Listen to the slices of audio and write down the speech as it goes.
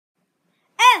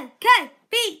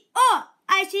LKBRICKS,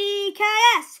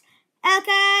 LK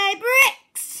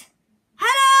Bricks.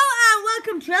 Hello and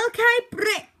welcome to LK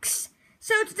Bricks.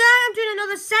 So today I'm doing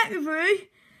another set review,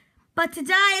 but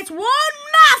today it's one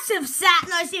massive set.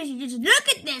 No, seriously, just look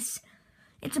at this.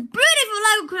 It's a beautiful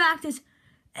Lego characters.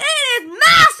 It is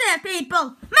massive,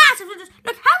 people. Massive. Just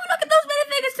look, have a look at those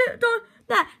minifigures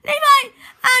there. Levi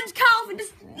and Calvin.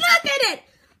 Just look at it.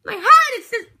 My hand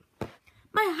is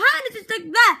just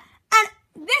like that. And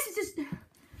this is just,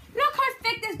 look how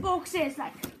thick this box is.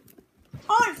 Like,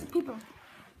 honestly, people.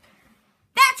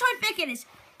 That's how thick it is.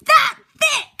 That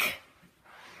thick.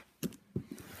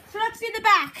 So let's see the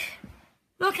back.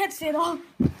 Look, can't see it all.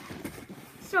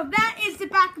 So that is the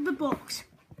back of the box.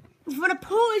 I'm going to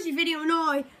pause your video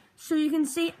now so you can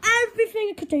see everything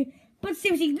I could do. But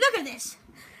seriously, look at this.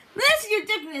 This is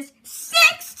ridiculous.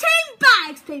 16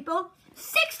 bags, people.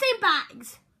 16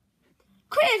 bags.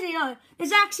 Crazy, no?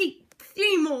 There's actually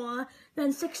 3 more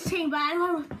than 16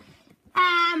 bags.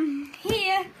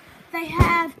 Here they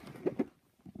have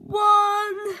 1.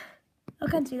 I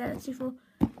can't see that. It's too full.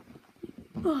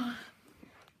 Oh.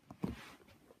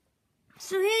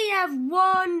 So here you have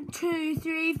 1, 2,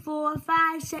 3, 4,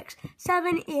 5, 6,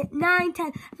 7, 8, 9,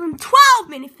 10, 11, 12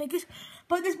 minifigures.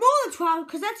 But there's more than 12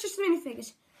 because that's just the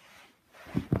minifigures.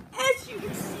 As you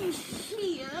can see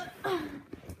here,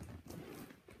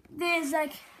 there's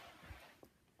like,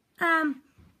 in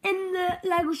the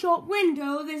Lego shop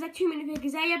window, there's like 2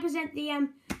 minifigures. They represent the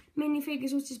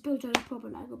minifigures which is built out of proper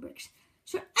Lego bricks.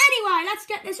 So anyway, let's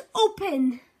get this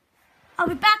open. I'll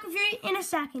be back with you in a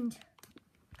second.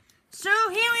 So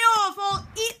here we are for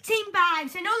 18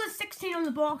 bags. I know there's 16 on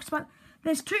the box, but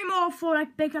there's 2 more for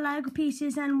like bigger Lego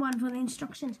pieces and 1 for the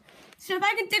instructions. So if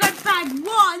I can dig out bag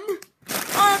 1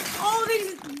 of all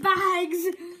these bags.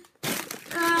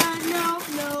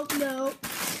 No.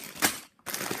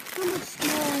 So much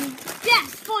small.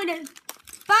 Yes, find it.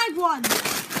 Bag 1.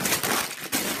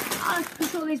 I'll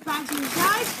put all these bags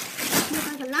inside. Make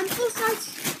like a lamp full size.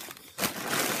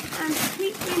 And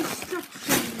keep the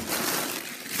instructions.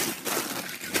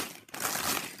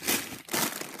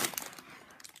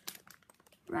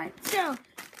 Right, so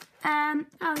I'll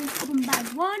open bag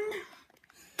 1.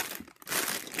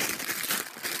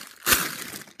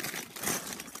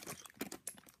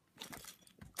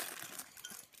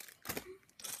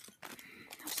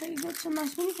 So you've got some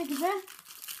nice minifigures there.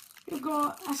 You've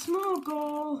got a small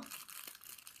goal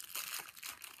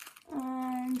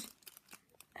and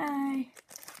a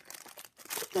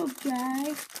dog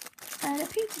guy and a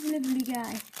pizza delivery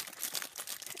guy.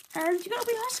 And you've got a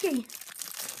wee husky.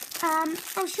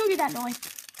 I'll show you that now.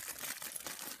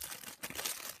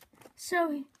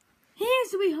 So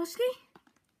here's the wee husky.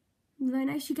 Very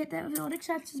nice. You get that with the Onyx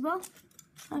sets as well.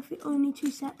 That's the only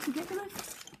 2 sets you get them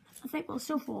with. I think, well,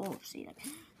 so far, obviously, like,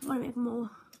 if I want to make more,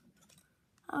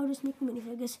 I'll just make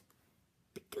minifigures.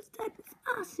 Because that is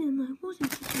awesome. I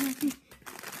wasn't such happy.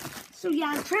 So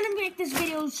yeah, I'm trying to make this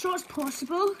video as short as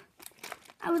possible.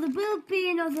 There will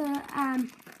be another,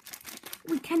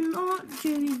 we cannot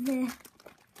do the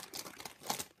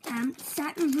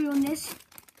set review on this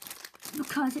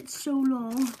because it's so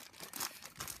long.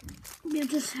 We'll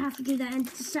just have to do that in a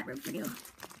separate video.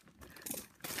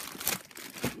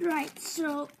 Right,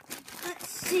 so let's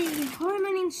see how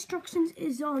many instructions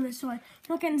is on this one. I'm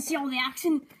not getting to see all the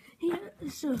action here.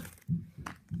 So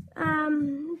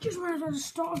just wanted to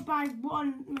start with bag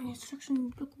 1, my instruction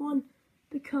book 1,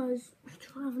 because I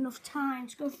don't have enough time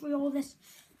to go through all this.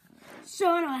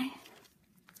 So anyway,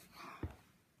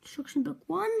 instruction book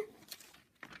 1.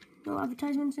 No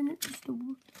advertisements in it, just a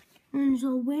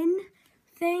win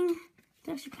thing. It's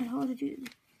actually quite hard to do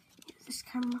this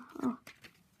camera. Oh,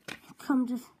 it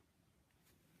comes with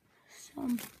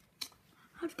some.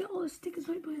 I have to get all the stickers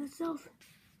right by itself.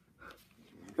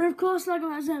 And of course, like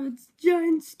I said, it's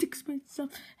giant stickers by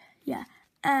itself. Yeah,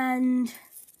 and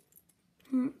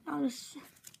I'll just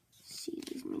see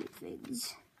these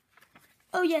minifigs.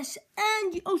 Oh yes,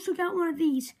 and you also got one of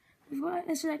these.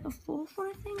 This is like a 4th one,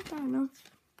 I think. I don't know.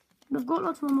 We've got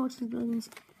lots more Mortis buildings.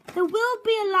 There will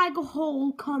be a Lego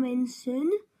haul coming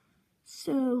soon.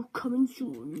 So, coming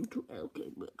soon to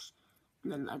LK Bricks.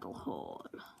 The Lego haul.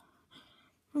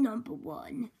 Number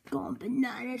 1. Gone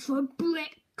bananas for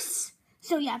bricks.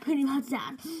 So yeah, pretty much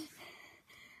that.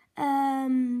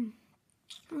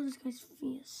 What's this guy's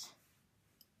face?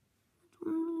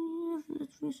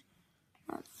 That's face.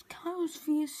 That's Kyle's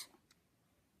face.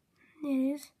 There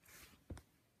it is.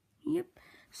 Yep.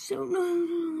 So now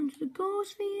onto the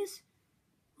ghost face.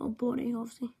 Oh, body,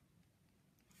 obviously.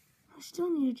 I still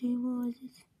need to do, what is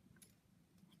it?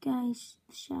 The guy's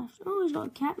shaft. Oh, he's got a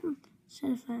captain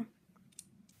instead of a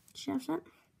shaft set.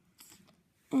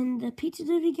 And the pizza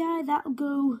delivery guy, that'll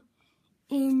go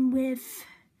in with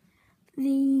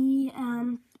the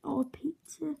old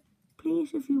pizza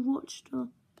place. If you watched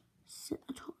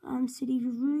City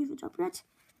Review, if it's up yet.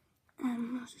 I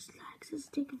was just like, this is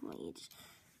taking my ages.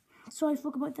 Sorry,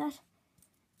 fuck about that.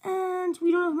 And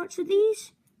we don't have much of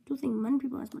these. Don't think many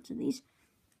people have much of these.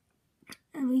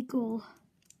 And we go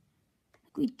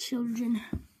like we children.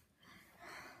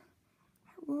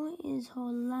 What is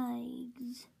her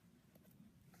legs?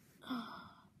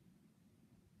 Oh.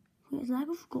 Wait, is leg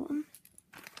forgotten?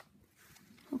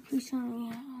 Oh, please tell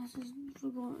me this is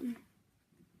forgotten.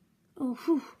 Oh,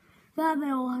 whew. There they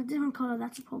all have different colour,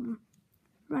 that's a problem.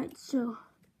 Right, so.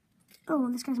 Oh,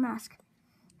 and this guy's mask.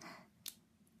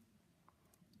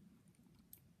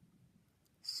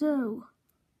 So,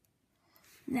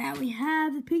 there we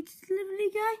have the pizza delivery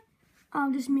guy.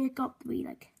 I'll just make up the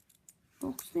like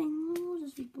box thing. What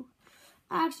is this box?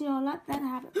 Actually, I'll let that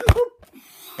happen.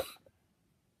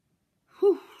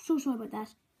 Whew, so sorry about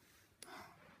that.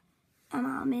 And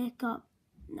I'll make up.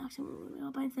 Actually, I won't make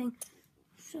up anything.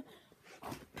 So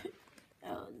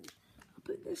I'll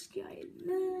put this guy in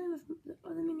there with the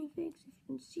other minifigs. If you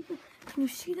can see them, can you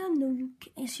see them? No, you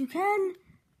can. Yes, you can.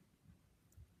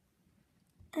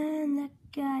 And that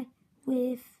guy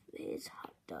with his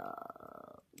hot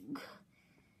dog.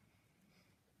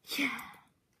 Yeah.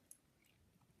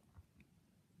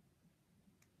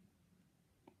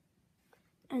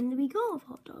 And there we go with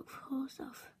hot dog for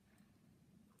stuff.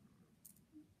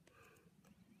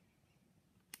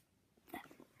 There.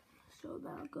 So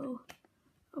that'll go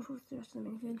over the rest of the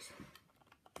minifigs.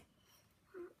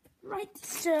 Right,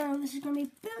 so this is going to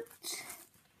be built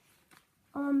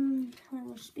on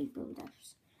speed build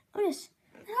apps. Oh yes,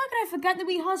 how could I forget the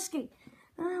wee husky?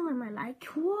 What am I like?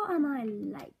 What am I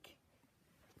like?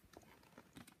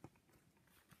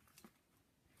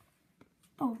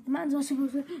 Oh, the man's also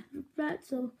supposed to rat,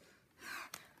 so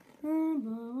what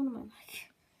am I like?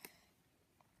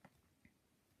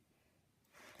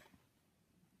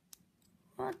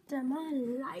 What am I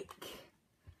like?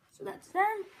 So that's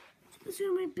them. So this is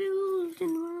going to be built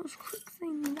in one of those quick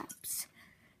thing laps.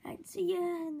 I'd see you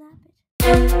in that bit.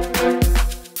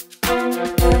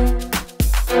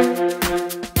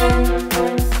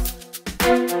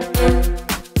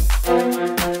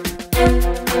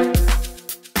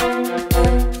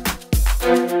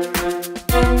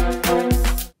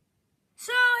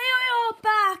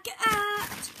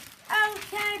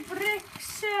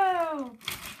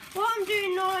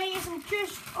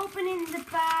 Opening the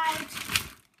bag.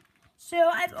 So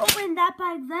I've opened that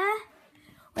bag there,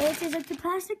 where it is like the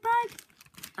plastic bag,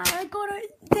 and I got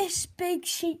out this big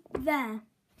sheet there,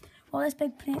 well, this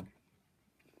big plate.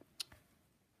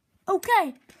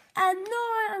 Okay, and now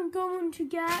I'm going to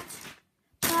get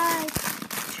bag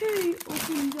 2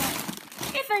 opened up,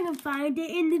 if I can find it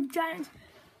in the giant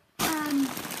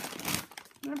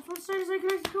what size I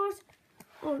can course,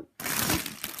 or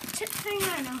tip thing,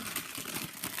 I don't know.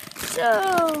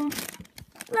 So,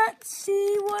 let's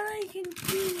see what I can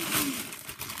do.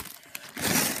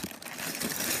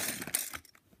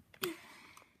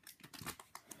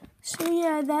 So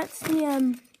yeah, that's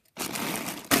the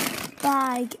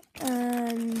bag,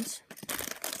 and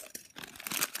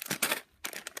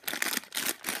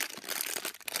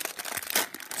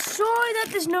sorry that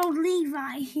there's no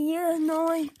Levi here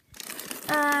now.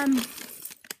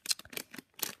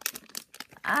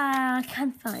 I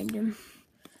can't find him.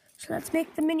 So let's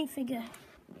make the minifigure.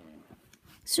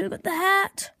 So we got the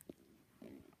hat.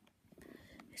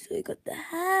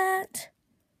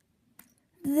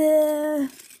 The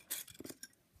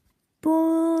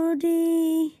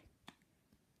body,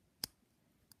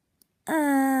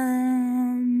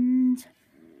 and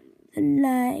the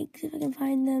legs. If I can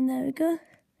find them, there we go.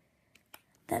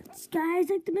 That's guys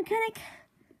like the mechanic.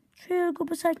 Trail go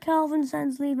beside Calvin,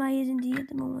 sans Levi is indeed at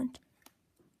the moment.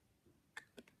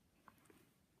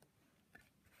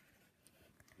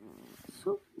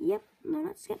 So, yep, now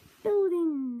let's get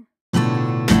building.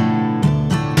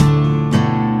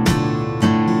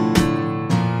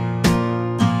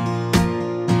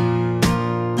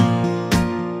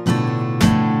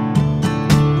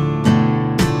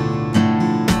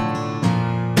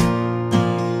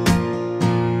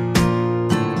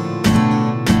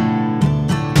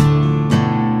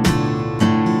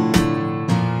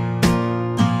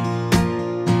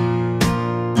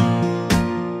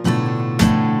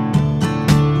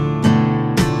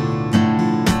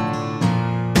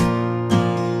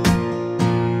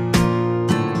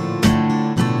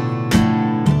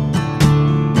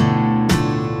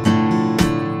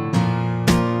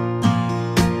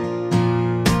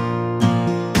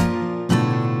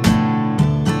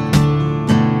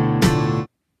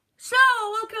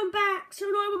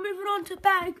 on to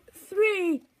bag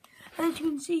 3. As you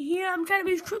can see here, I'm trying to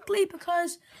move quickly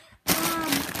because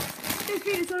this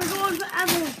video's going to go on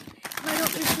forever if I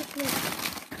don't move quickly.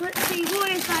 Let's see,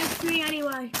 what is bag 3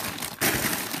 anyway?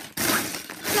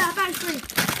 Yeah, bag 3.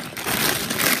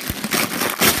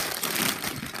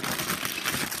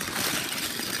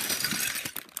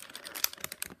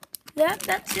 Yep,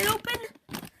 that's it open.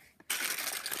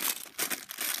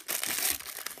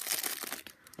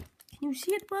 Can you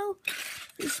see it well?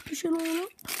 Just push it all up.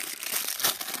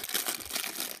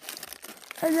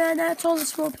 And then that's all the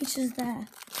small pieces there.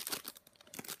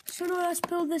 So now let's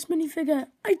build this minifigure.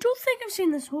 I don't think I've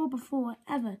seen this haul before,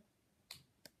 ever.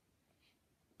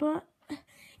 But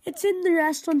it's in the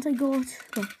restaurant I got.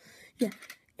 Oh, yeah,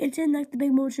 it's in like the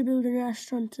big motor building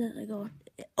restaurant that I got.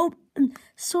 Oh,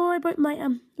 sorry about my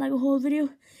like a whole video.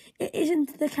 It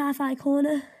isn't the cafe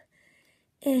corner.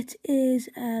 It is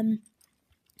a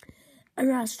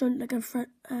restaurant like a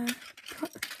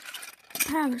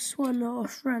Paris one or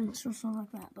France or something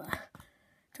like that, but I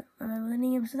don't remember the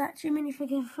name. So that's your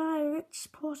minifigure Fireworks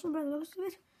portion by the looks of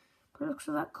it. But it looks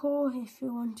like that core if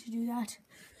you want to do that.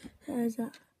 There's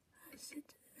that.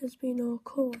 There's been no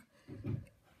core.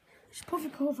 It's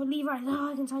perfect core for Levi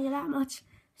now, I can tell you that much.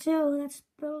 So let's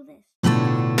build this.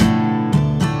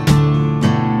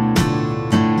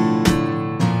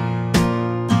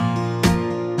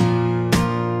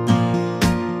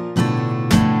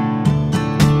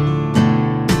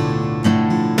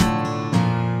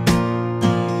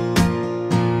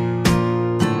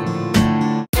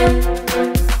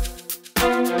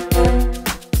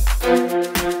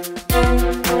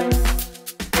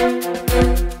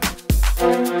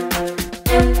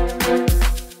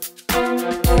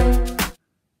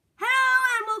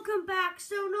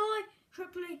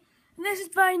 This is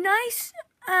very nice,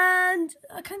 and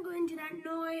I can't go into that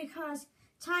now because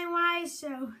time-wise,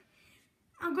 so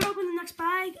I'm going to open the next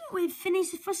bag. We've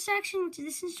finished the first section, which is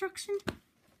this instruction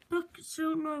book,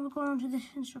 so now we're going on to this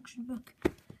instruction book.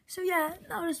 So yeah,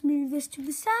 I'll just move this to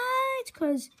the side,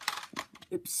 because,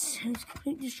 oops, it's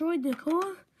completely destroyed the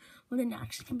core. Well, didn't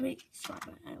actually completely destroy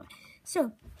it, anyway.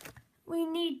 So, we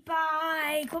need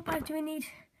bag, what bag do we need?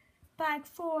 Bag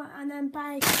 4, and then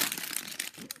bag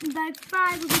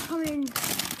 5 will be coming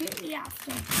quickly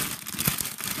after.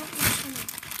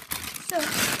 So,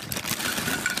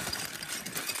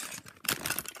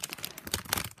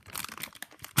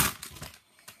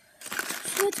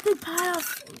 it's a good pile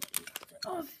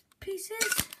of pieces.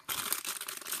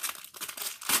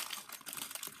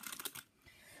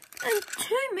 And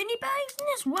 2 mini bags in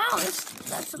this. Wow,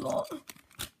 that's a lot.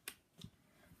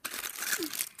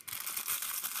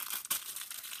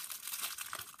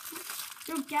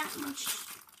 Don't get much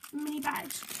mini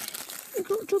bags. You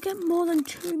don't get more than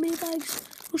 2 mini bags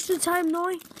most of the time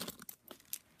now.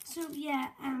 So yeah,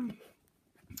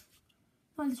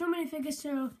 well, there's so many figures,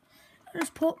 so I'll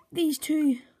just put these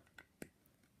 2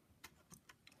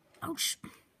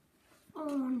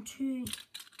 onto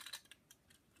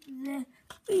the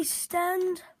wee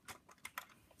stand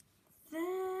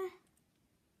there.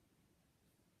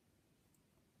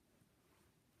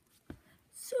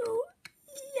 So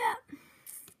yeah.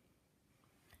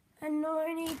 And now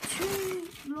I need 2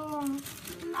 long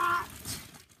flat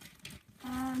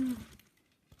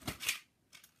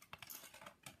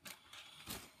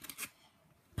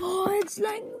boards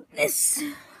like this.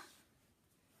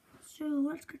 So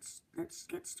let's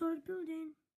get started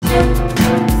building.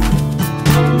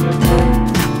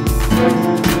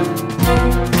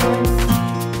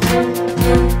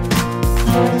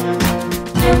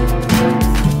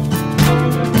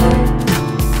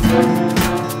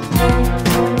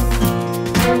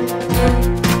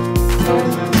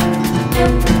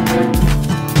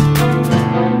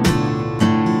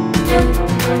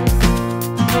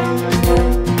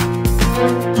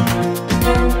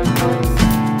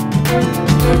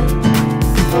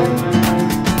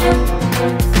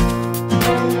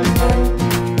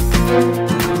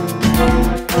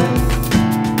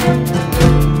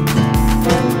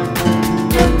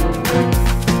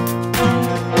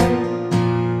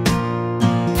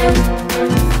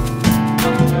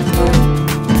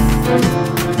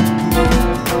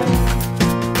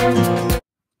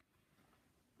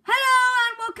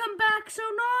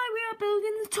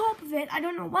 I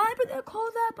don't know why, but they're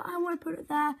called that, but I want to put it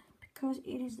there because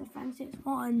it is the fanciest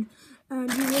one.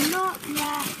 And you will not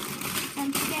let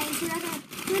them stay.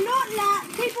 You will not let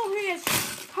people who are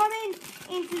coming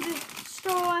into the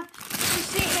store to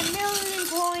see a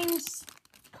million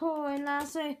coin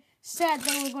last year said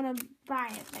they were going to buy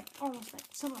it. Like, almost like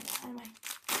something like that, anyway.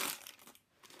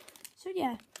 So,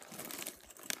 yeah.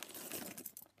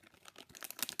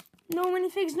 no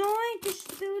minifigs, no,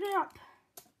 just build it up.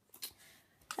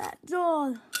 That's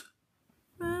all.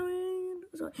 Sorry,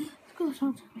 it's got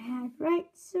something in my head, right?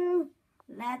 So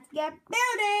let's get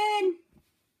building.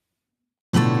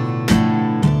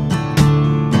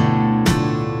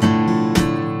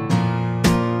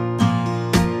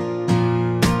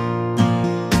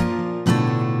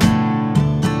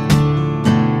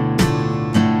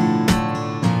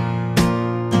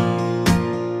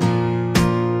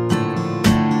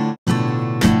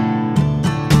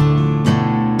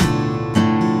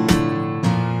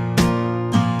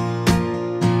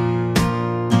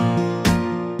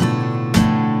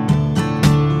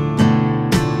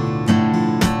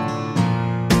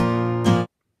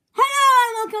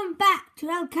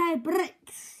 LK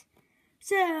Bricks.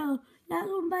 So that's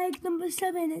on bike number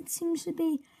 7. It seems to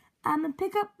be a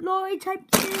pickup lorry type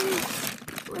thing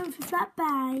with a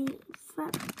flatbed.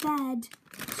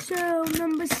 So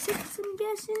number 6, I'm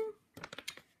guessing.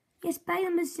 Yes, bike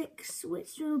number 6,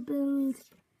 which will build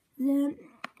the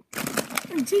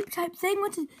Jeep type thing,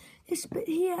 which is this bit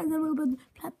here, and then we'll build the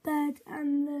flatbed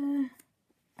and the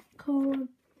car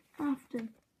after.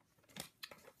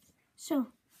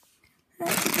 So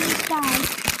let's do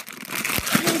 5.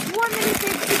 There's one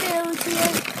minifig to build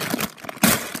here.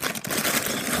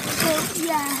 So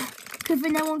yeah, because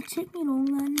then that won't take me long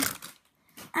then.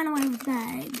 And I have a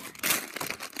bag.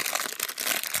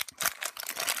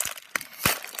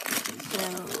 So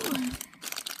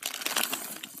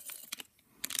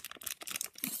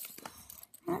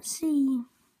let's see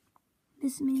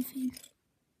this minifig.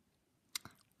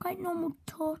 Quite normal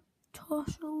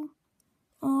torso.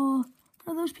 Or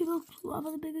are those people who have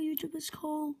the bigger YouTubers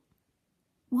call?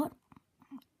 What?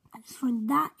 I just find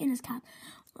that in his cap.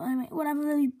 Anyway, whatever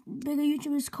the bigger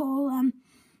YouTubers call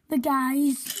the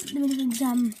guys, the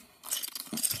minifigs,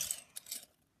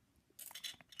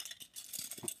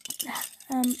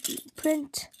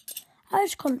 print. I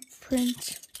just call it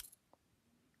print.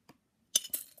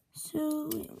 So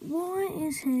what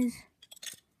is his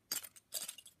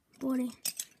body?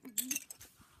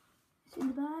 It's in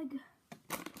the bag.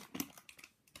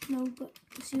 No, but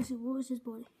seriously, what is his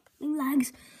body?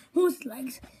 Legs. What's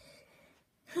legs?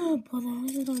 Oh bother,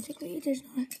 this is gonna take ages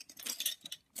now.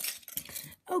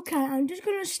 Okay, I'm just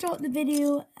gonna start the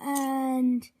video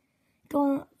and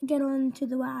get on to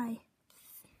the why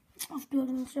of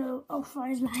building. So, for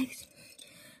his legs.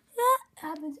 That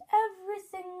happens every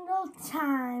single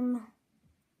time.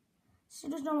 So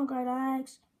just normal grey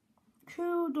legs.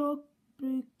 Cool dark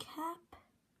blue cap.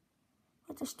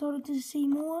 Which I started to see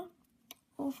more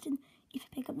often. If you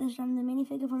pick up this random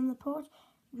minifigure from the port,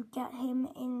 you get him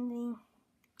in the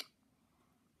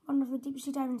one of the deep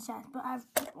sea diving sets. But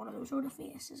I've put one of those sort of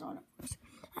faces on it.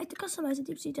 I like to customize the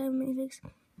deep sea diving minifigs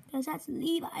because that's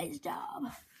Levi's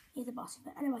job. He's the boss of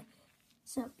it. Anyway,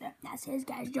 so that's his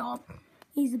guy's job.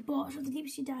 He's the boss of the deep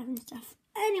sea diving stuff.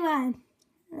 Anyway,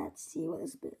 let's see what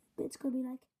this bit's gonna be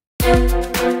like.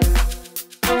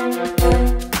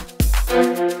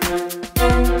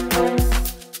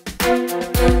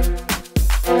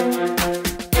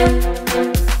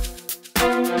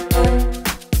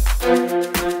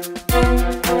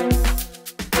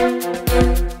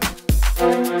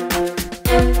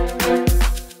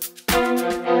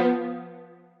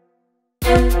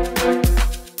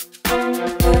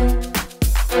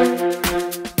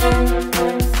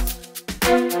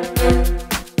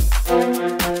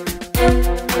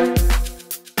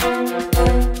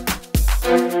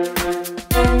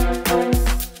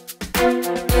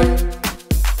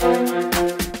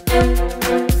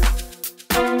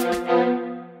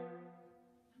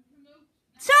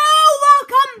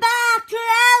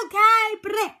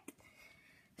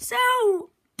 So,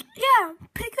 yeah,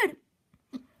 pretty good.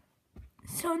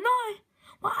 So now,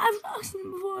 well, I've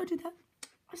seen before I did that.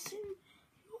 I've seen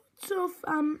lots of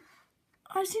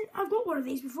I've got one of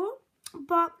these before,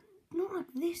 but not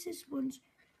like this. This one's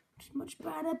just much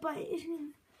better, but it isn't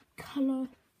in colour.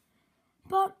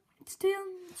 But still,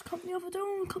 it's company of its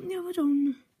own, company of its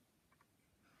own.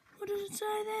 What does it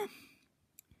say there?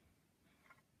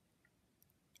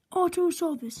 Auto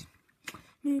service.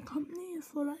 New company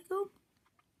for Lego.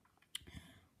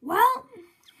 Well,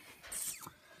 it's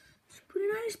pretty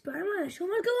nice, but anyway, so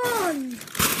let's go on.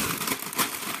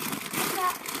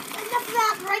 Enough of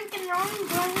that ranking wrong,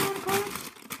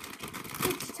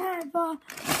 it's time for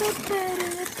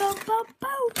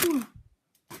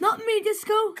not me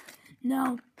disco.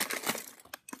 No.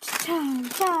 It's time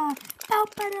for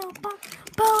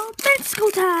disco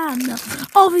time.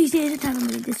 Obviously it's time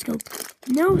for disco.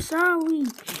 No, sorry.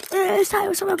 It's time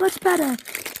for something much better.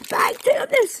 Right, take on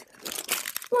this.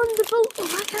 Wonderful.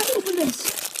 Oh, I can't open this.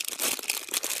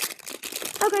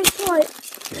 Okay, right.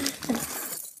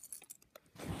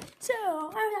 So, out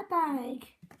of that bag.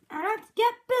 And let's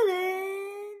get building.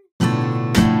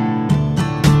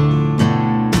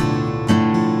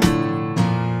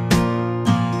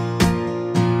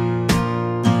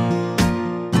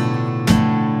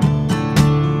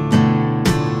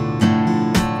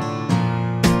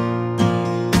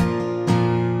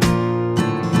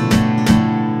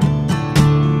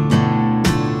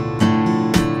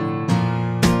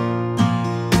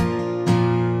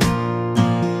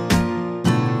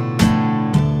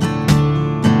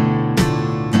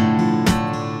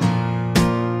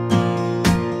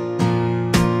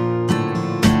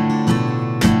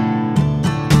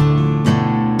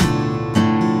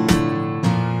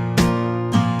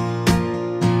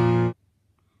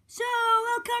 So,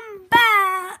 welcome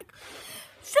back.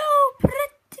 So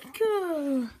pretty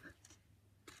cool.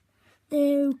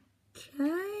 Okay.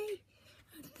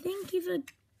 I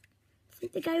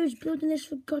think the guy who's building this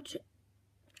forgot to...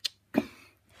 Okay,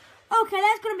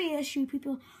 that's gonna be an issue,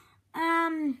 people.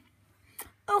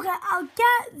 Okay, I'll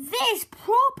get this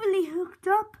properly hooked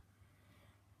up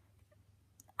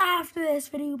after this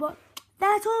video, but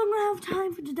that's all I'm gonna have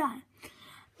time for today.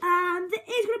 There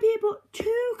is gonna be about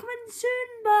 2 coming soon,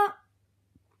 but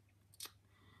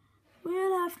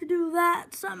we'll have to do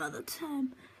that some other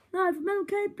time. Now from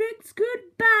LK Bricks,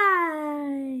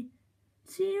 goodbye.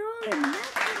 See you all in the next